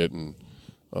that shit. And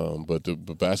but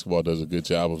basketball does a good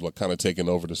job of kind of taking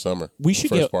over the summer.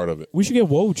 Part of it. We should get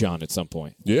Woj on at some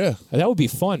point. Yeah, that would be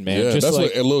fun, man. Yeah, that's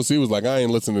what Lil C was like. I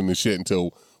ain't listening to shit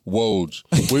until Woj.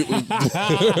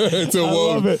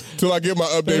 Till I get my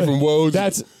update from Woj.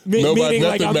 That's meaning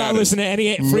like I'm not listening to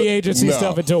any free agency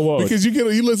stuff until Woj. Because you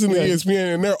listen to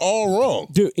ESPN and they're all wrong.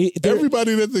 Dude,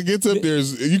 everybody that gets up there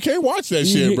you can't watch that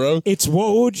shit, bro. It's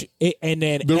Woj and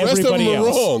then the rest everybody of them are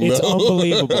else. wrong. It's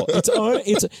unbelievable.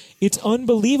 It's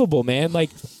unbelievable, man.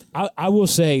 Like I will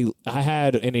say, I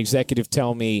had an executive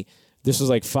tell me. This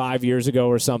was like 5 years ago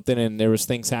or something, and there was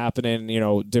things happening,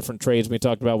 different trades we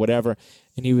talked about, whatever.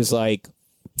 And he was like,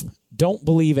 don't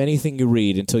believe anything you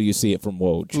read until you see it from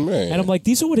Woj. Man. And I'm like,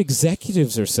 these are what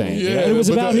executives are saying. Yeah, it was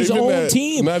about his own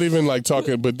team. Not even like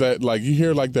talking, but that you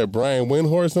hear like that Brian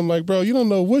Windhorst. I'm like, bro, you don't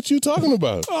know what you're talking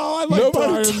about. Oh, I like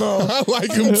Brian though. I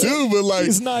like him too, but like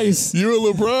he's nice. You're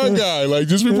a LeBron guy. Like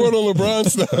just report on LeBron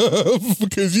stuff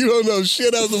because you don't know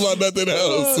shit else about nothing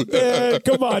else. Man,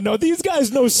 come on, no, these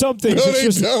guys know something. No, they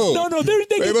don't. No,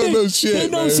 they don't know shit. They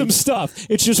know some stuff.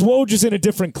 It's just Woj is in a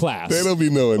different class. They don't be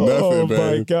knowing nothing, man.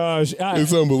 Oh my gosh,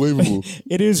 it's unbelievable.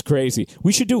 It is crazy.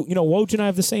 We should do. Woj and I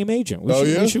have the same agent.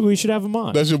 We should have him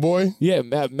on. That's your boy? Yeah,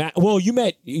 Matt. Well, you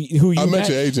met who you met. I met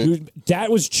your agent.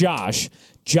 That was Josh.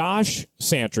 Josh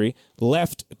Santry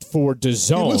left for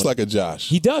DAZN. He looks like a Josh.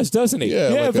 He does, doesn't he? Yeah,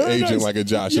 like an agent, nice. Like a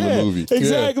Josh in a movie.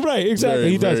 Exactly, right,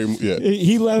 exactly. He does.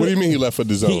 He left. What do you mean he left for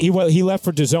DAZN? He left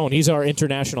for DAZN. He's our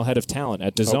international head of talent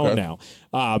at DAZN now,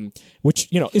 which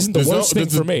isn't the worst thing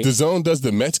for me. DAZN does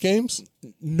the Mets games?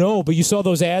 No, but you saw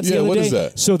those ads the other day? What is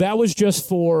that? So that was just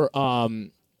for...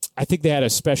 I think they had a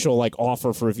special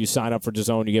offer for if you sign up for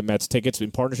DAZN, you get Mets tickets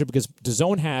in partnership because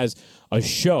DAZN has a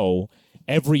show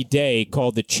every day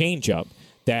called The Change Up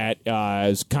that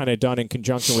is kind of done in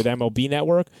conjunction with MLB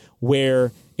Network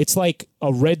where it's like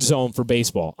a red zone for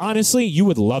baseball. Honestly, you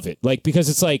would love it. Because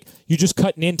it's like you're just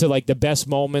cutting into the best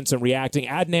moments and reacting.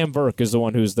 Adnan Burke is the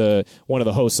one who's one of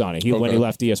the hosts on it. When he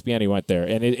left ESPN, he went there.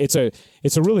 And it's a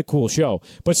really cool show.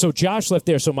 But so Josh left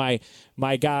there. So my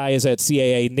guy is at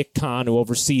CAA, Nick Khan, who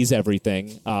oversees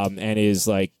everything and is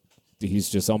he's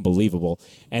just unbelievable.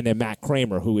 And then Matt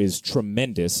Kramer, who is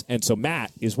tremendous. And so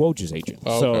Matt is Woj's agent.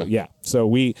 Oh, so okay. yeah,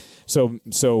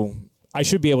 so I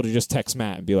should be able to just text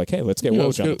Matt and be like, hey, let's get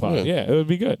Woj on the pod. Yeah, it would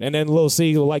be good. And then Lil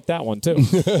C will like that one, too.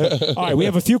 All right, we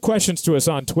have a few questions to us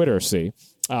on Twitter, C.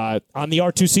 On the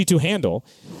R2C2 handle.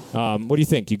 What do you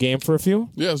think? You game for a few?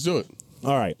 Yeah, let's do it.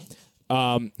 All right.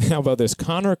 How about this?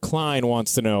 Connor Klein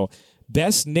wants to know,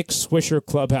 best Nick Swisher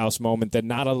clubhouse moment that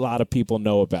not a lot of people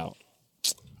know about.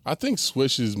 I think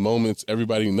Swish's moments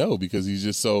everybody know because he's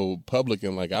just so public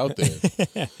and like out there.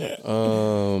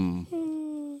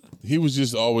 He was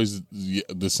just always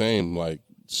the same, like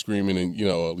screaming and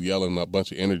yelling a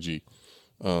bunch of energy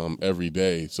every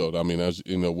day. So I mean,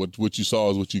 what you saw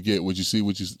is what you get. What you see,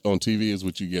 on TV is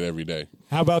what you get every day.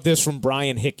 How about this from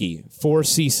Brian Hickey for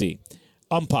CC?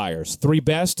 Umpires, 3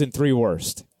 best and 3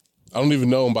 worst. I don't even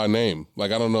know them by name.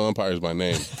 Like I don't know umpires by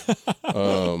name.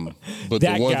 But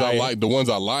the ones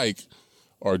I like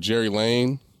are Jerry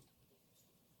Lane.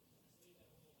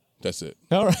 That's it.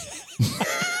 All right.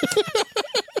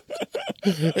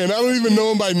 And I don't even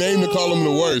know him by name to call him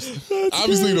the worst.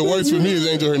 Obviously, the worst for me is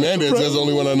Angel Hernandez. That's the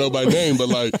only one I know by name. But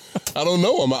like, I don't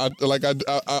know him. I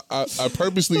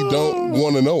purposely don't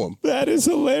want to know him. That is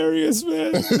hilarious,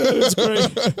 man. That is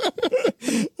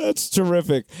great. That's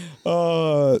terrific.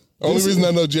 Only reason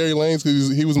I know Jerry Lane is because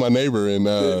he was my neighbor in.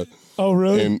 Oh,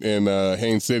 really? In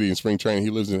Haines City, in spring training. He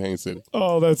lives in Haines City.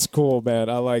 Oh, that's cool, man.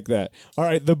 I like that. All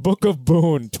right, the Book of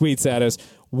Boone tweets at us,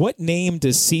 what name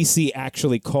does CC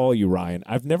actually call you, Ryan?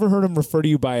 I've never heard him refer to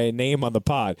you by a name on the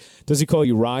pod. Does he call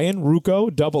you Ryan,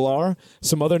 Ruko, Double R,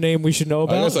 some other name we should know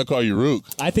about? I guess I call you Rook.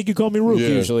 I think you call me Rook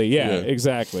usually. Yeah,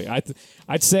 exactly.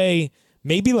 I'd say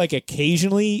maybe like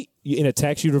occasionally in a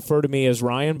text you'd refer to me as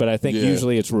Ryan, but I think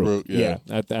usually it's Rook.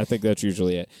 I think that's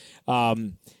usually it.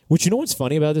 Which, you know what's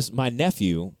funny about this? My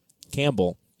nephew,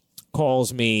 Campbell,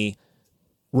 calls me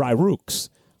Ryrooks,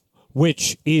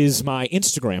 which is my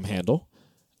Instagram handle.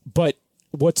 But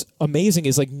what's amazing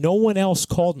is, like, no one else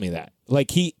called me that. Like,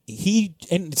 he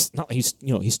and it's not, he's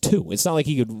 2. It's not like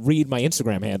he could read my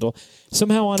Instagram handle.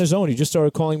 Somehow on his own, he just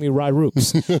started calling me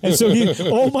Ryrooks. And so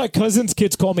all my cousins'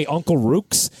 kids call me Uncle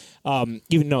Rooks.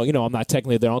 Even though, I'm not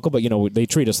technically their uncle, but, they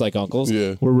treat us like uncles.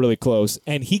 Yeah. We're really close.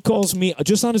 And he calls me,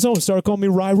 just on his own, started calling me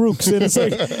Ryrooks. And it's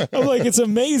like, I'm like, it's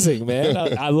amazing, man.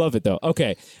 I love it, though.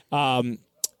 Okay.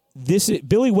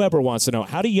 Billy Weber wants to know,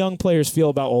 how do young players feel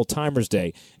about Old Timers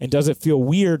Day? And does it feel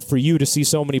weird for you to see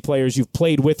so many players you've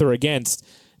played with or against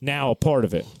now a part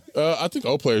of it? I think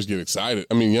old players get excited.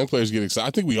 I mean, young players get excited.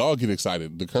 I think we all get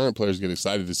excited. The current players get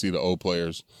excited to see the old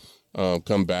players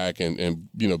come back and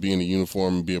be in the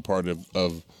uniform and be a part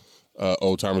of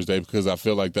Old Timers Day, because I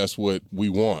feel like that's what we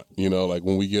want. Like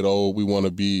when we get old, we want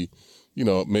to be,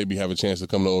 maybe have a chance to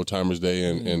come to Old Timers Day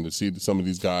and to see some of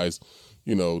these guys.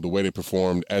 The way they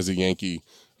performed as a Yankee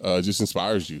just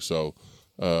inspires you. So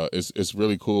it's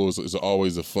really cool. It's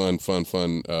always a fun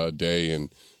day.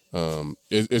 And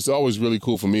it's always really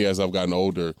cool for me as I've gotten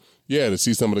older, to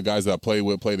see some of the guys that I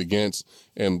played against,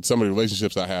 and some of the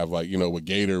relationships I have, like, with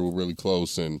Gator, we're really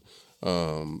close. And,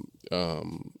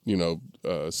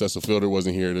 Cecil Fielder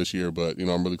wasn't here this year, but,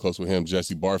 I'm really close with him.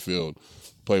 Jesse Barfield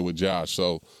played with Josh.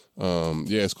 So,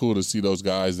 it's cool to see those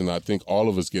guys, and I think all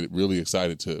of us get really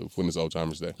excited when it's Old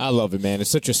Timers Day. I love it, man. It's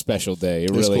such a special day.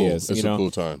 It really cool. is. It's a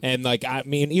cool time. And, like, I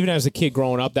mean, even as a kid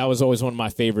growing up, that was always one of my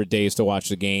favorite days to watch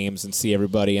the games and see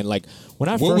everybody. And, like,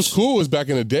 what was cool is back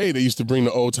in the day, they used to bring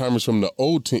the old timers from the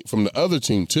old team, from the other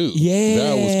team too. Yeah,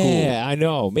 that was cool. Yeah, I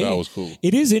know. Man, that was cool.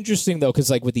 It is interesting though, because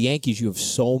like with the Yankees, you have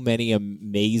so many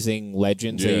amazing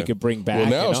legends that you could bring back. Well,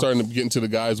 now I'm starting to get into the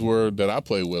guys that I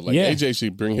play with. Like AJ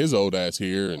should bring his old ass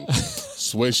here, and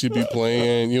Swish should be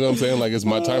playing. You know what I'm saying? Like it's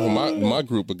my time for my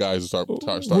group of guys to start Will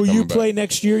coming you play back.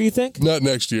 next year? You think? Not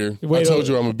next year. I told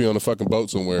you I'm gonna be on a fucking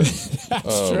boat somewhere.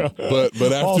 That's true.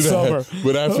 But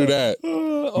after that. Summer.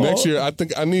 Next year, I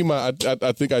think I need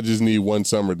I think I just need one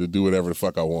summer to do whatever the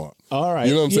fuck I want. All right.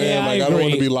 You know what I'm saying? Yeah, like I don't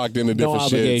want to be locked into different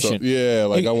shit. So,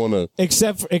 I want to.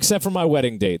 Except for my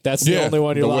wedding date. That's the only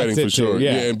one you're locked into. The wedding for sure.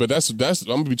 Yeah, but that's I'm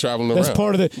gonna be traveling around. That's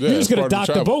part of the. You're just gonna dock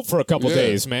the boat for a couple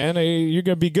days, man. You're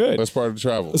gonna be good. That's part of the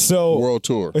travel. So world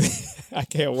tour. I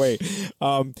can't wait.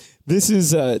 This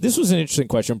was an interesting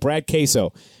question, Brad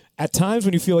Queso. At times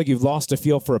when you feel like you've lost a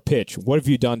feel for a pitch, what have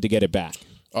you done to get it back?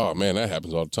 Oh man, that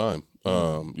happens all the time.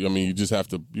 I mean, you just have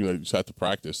to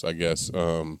practice, I guess.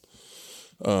 You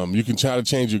can try to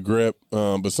change your grip,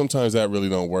 but sometimes that really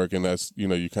don't work, and that's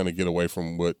you kind of get away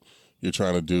from what you're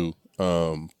trying to do.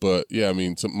 But yeah, I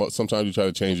mean, sometimes you try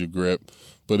to change your grip,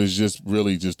 but it's just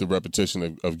really just the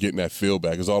repetition of getting that feel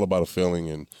back. It's all about a feeling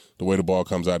and the way the ball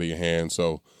comes out of your hand.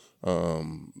 So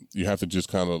you have to just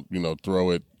kind of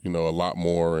throw it a lot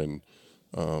more and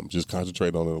just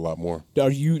concentrate on it a lot more.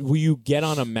 Will you get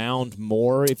on a mound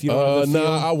more if you don't have the No,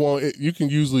 feel? I won't. You can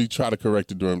usually try to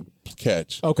correct it during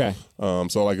catch. Okay.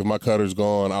 So like if my cutter's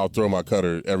gone, I'll throw my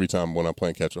cutter every time when I'm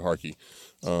playing catch with Harkey.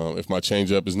 If my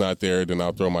changeup is not there, then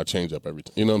I'll throw my changeup every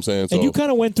time. You know what I'm saying? So, And you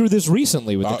kind of went through this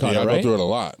recently with the cutter, I right? go through it a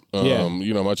lot. Yeah.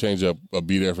 My changeup will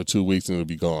be there for 2 weeks and it'll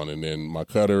be gone, and then my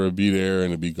cutter will be there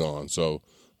and it'll be gone. So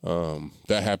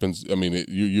that happens. I mean,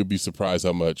 you'll be surprised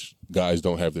how much guys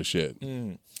don't have their shit.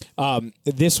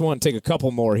 This one, take a couple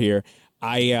more here.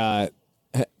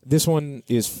 This one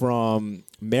is from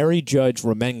Mary Judge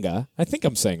Ramenga. I think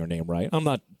I'm saying her name right. I'm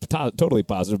not totally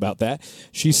positive about that.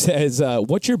 She says,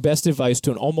 what's your best advice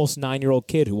to an almost 9-year-old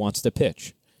kid who wants to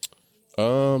pitch?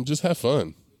 Just have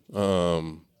fun. I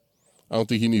don't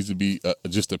think he needs to be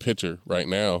just a pitcher right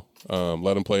now.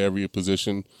 Let him play every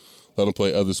position. Let him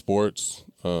play other sports,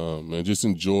 and just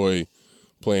enjoy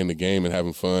playing the game and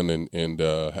having fun and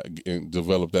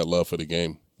develop that love for the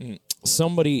game.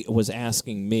 Somebody was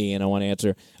asking me, and I want to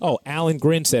answer. Oh, Alan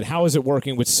Grin said, how is it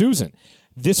working with Susan?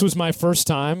 This was my first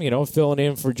time, filling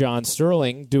in for John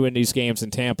Sterling, doing these games in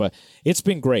Tampa. It's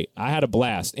been great. I had a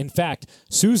blast. In fact,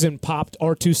 Susan popped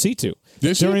R2C2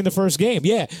 during the first game.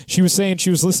 Yeah, she was saying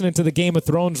she was listening to the Game of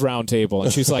Thrones roundtable,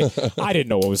 and she's like, I didn't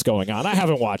know what was going on. I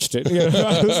haven't watched it.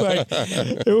 I was like,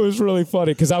 it was really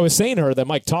funny because I was saying to her that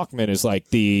Mike Talkman is like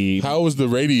the... How was the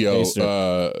radio?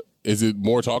 Is it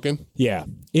more talking? Yeah,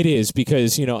 it is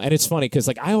because, and it's funny because,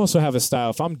 I also have a style.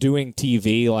 If I'm doing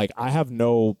TV, I have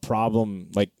no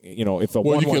problem, if a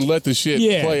you can let the shit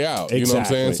play out. You know what I'm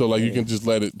saying? So, you can just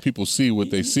let people see what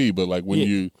they see. But, when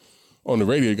you on the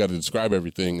radio, you got to describe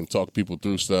everything and talk people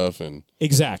through stuff. And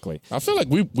exactly. I feel like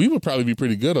we would probably be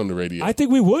pretty good on the radio. I think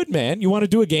we would, man. You want to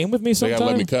do a game with me sometime? They got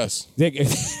to let me cuss.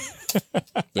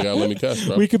 They gotta let me cuss,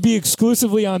 bro. We could be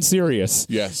exclusively on Sirius.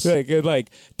 Yes.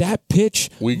 Like that pitch.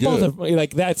 We good.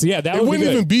 That it wouldn't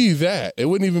even be that. It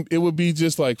would be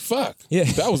just like, fuck. Yeah.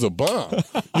 That was a bomb.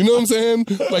 You know what I'm saying?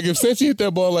 Like if Sensi hit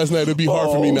that ball last night, it'd be hard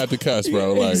for me not to cuss,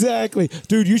 bro. Exactly.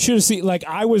 Dude, you should have seen,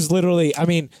 I was literally,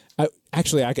 I'd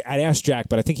asked Jack,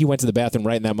 but I think he went to the bathroom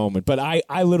right in that moment. But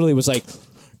I literally was like,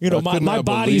 my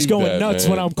body's going nuts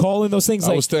when I'm calling those things.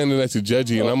 I was standing next to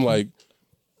Judgy, and I'm like,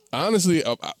 honestly,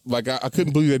 I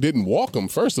couldn't believe they didn't walk him,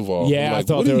 first of all. Yeah, I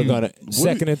thought they were going to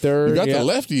second and third. You got the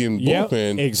lefty in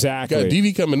bullpen. Exactly. You got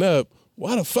Didi coming up.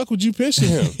 Why the fuck would you pitch to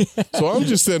him? So I'm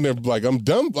just sitting there like I'm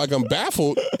dumb, like I'm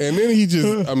baffled. And then he just,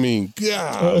 golly,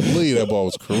 that ball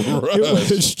was crushed. It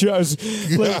was just,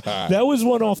 that was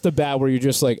one off the bat where you're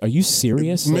just like, are you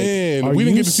serious? Man, we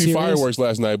didn't get to see fireworks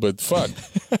last night, but fuck.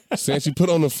 Sanchi put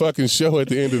on the fucking show at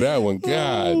the end of that one.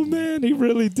 God. Oh, man, he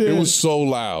really did. It was so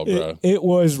loud, bro. It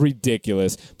was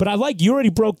ridiculous. But you already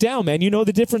broke down, man. You know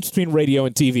the difference between radio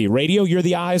and TV. Radio, you're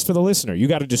the eyes for the listener. You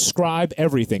got to describe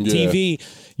everything. Yeah. TV,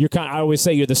 I always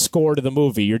say you're the score to the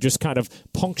movie. You're just kind of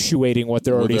punctuating what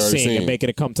they're already seeing and making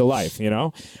it come to life,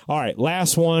 All right,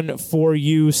 last one for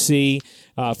you, C,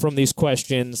 from these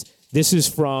questions. This is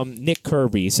from Nick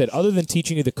Kirby. He said, other than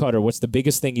teaching you the cutter, what's the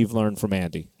biggest thing you've learned from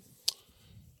Andy?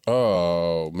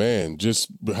 Oh, man, just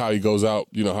how he goes out,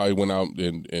 how he went out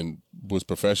and was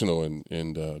professional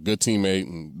and a good teammate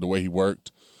and the way he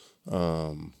worked.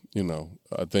 I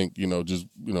think, just,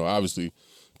 obviously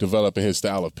developing his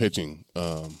style of pitching.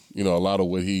 A lot of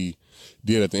what he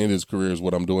did at the end of his career is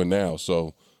what I'm doing now.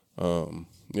 So,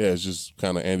 it's just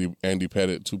kind of Andy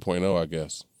Pettitte 2.0, I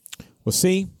guess. We'll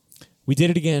see. We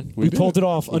did it again. We pulled it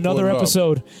off. Another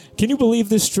episode. Can you believe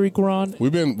this streak we're on?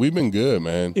 We've been good,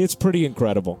 man. It's pretty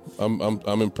incredible.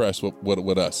 I'm impressed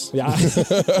with us. Yeah,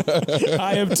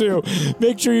 I am too.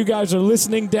 Make sure you guys are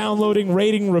listening, downloading,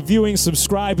 rating, reviewing,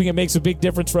 subscribing. It makes a big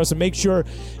difference for us. And make sure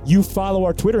you follow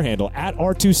our Twitter handle at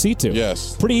R2C2.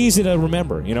 Yes. Pretty easy to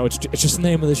remember. It's just the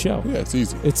name of the show. Yeah, it's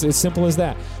easy. It's as simple as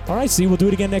that. All right, see, we'll do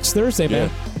it again next Thursday, man.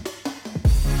 Yeah.